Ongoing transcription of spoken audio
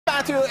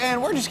Matthew,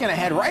 and we're just going to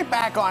head right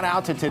back on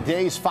out to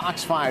today's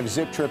Fox 5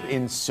 Zip Trip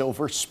in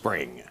Silver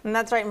Spring. And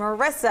that's right,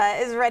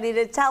 Marissa is ready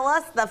to tell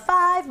us the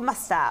 5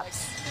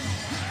 must-stops.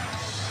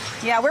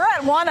 Yeah, we're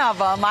at one of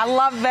them. I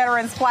love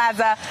Veterans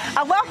Plaza.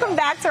 Welcome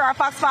back to our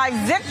Fox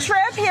 5 Zip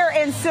Trip here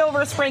in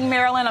Silver Spring,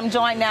 Maryland. I'm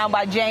joined now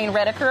by Jane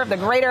Redeker of the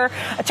Greater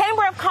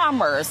Chamber of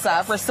Commerce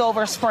for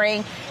Silver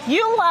Spring.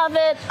 You love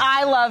it.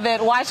 I love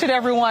it. Why should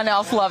everyone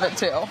else love it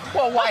too?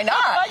 Well, why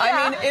not?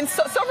 Yeah. I mean,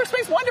 Silver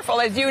Spring's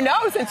wonderful. As you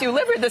know, since you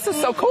live here, this is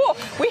so cool.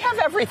 We have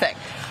everything.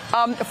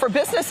 For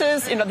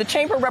businesses, you know, the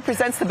Chamber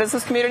represents the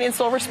business community in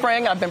Silver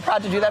Spring. I've been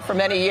proud to do that for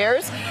many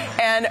years.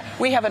 And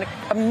we have an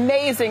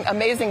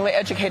amazingly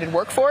educated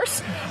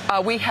workforce.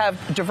 We have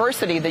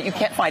diversity that you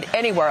can't find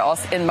anywhere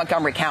else in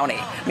Montgomery County.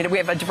 I mean, we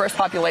have a diverse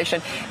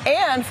population.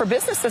 And for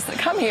businesses that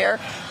come here,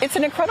 it's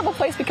an incredible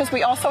place because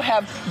we also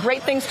have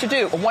great things to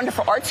do. A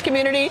wonderful arts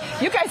community.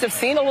 You guys have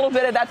seen a little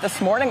bit of that this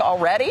morning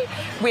already.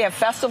 We have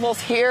festivals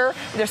here.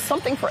 There's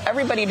something for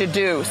everybody to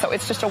do. So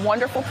it's just a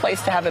wonderful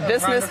place to have a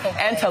business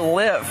and to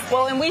live.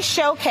 Well, and we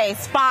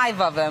showcase 5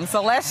 of them.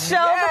 So let's show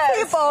the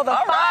people the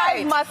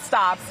 5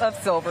 must-stops of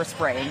Silver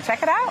Spring.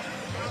 Check it out.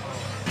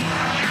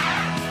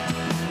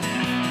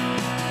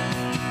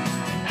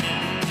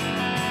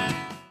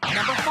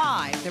 Number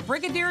 5, the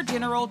Brigadier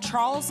General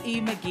Charles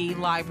E. McGee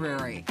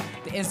Library.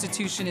 The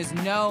institution is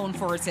known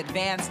for its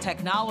advanced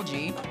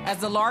technology. As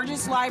the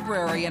largest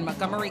library in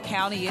Montgomery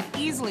County, it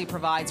easily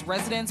provides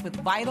residents with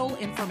vital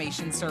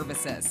information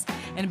services.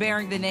 And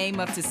bearing the name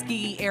of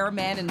Tuskegee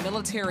Airman and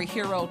military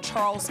hero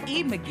Charles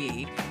E.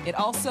 McGee, it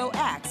also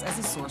acts as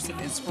a source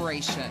of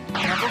inspiration.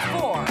 Number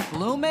 4,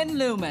 Lumen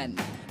Lumen.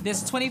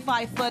 This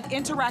 25-foot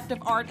interactive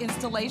art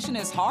installation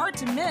is hard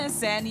to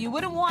miss, and you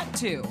wouldn't want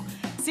to.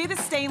 See the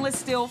stainless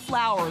steel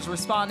flowers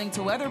responding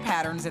to weather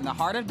patterns in the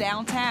heart of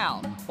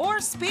downtown, or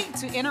speak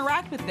to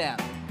interact with them.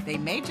 They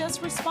may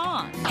just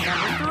respond.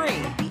 Number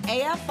 3, the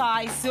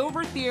AFI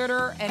Silver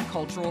Theater and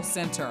Cultural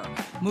Center.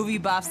 Movie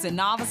buffs and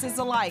novices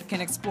alike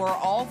can explore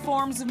all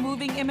forms of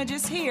moving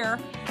images here.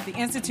 The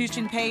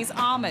institution pays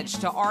homage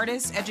to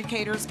artists,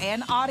 educators,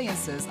 and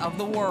audiences of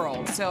the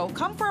world. So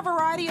come for a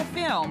variety of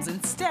films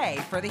and stay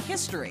for the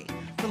history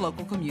the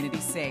local community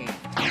saved.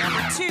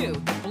 Number 2,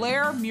 the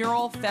Blair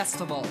Mural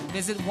Festival.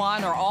 Visit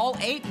one or all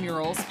 8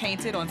 murals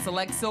painted on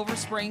select Silver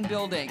Spring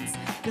buildings.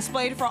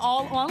 Displayed for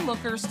all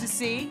onlookers to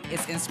see,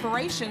 it's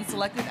inspiration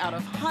selected out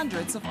of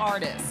hundreds of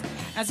artists.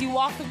 As you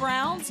walk the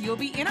grounds, you'll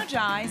be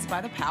energized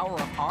by the power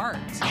of art.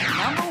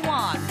 Number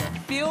 1, the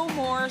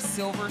Fillmore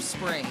Silver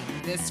Spring.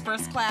 This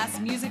first-class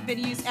music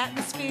venue's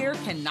atmosphere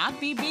cannot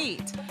be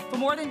beat. For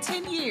more than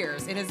 10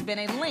 years, it has been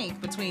a link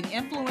between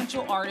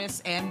influential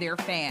artists and their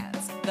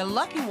fans. The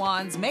lucky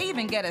ones may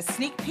even get a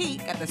sneak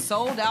peek at the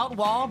sold-out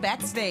wall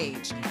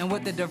backstage. And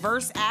with the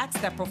diverse acts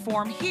that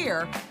perform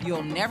here,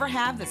 you'll never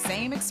have the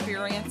same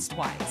experience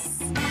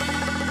twice.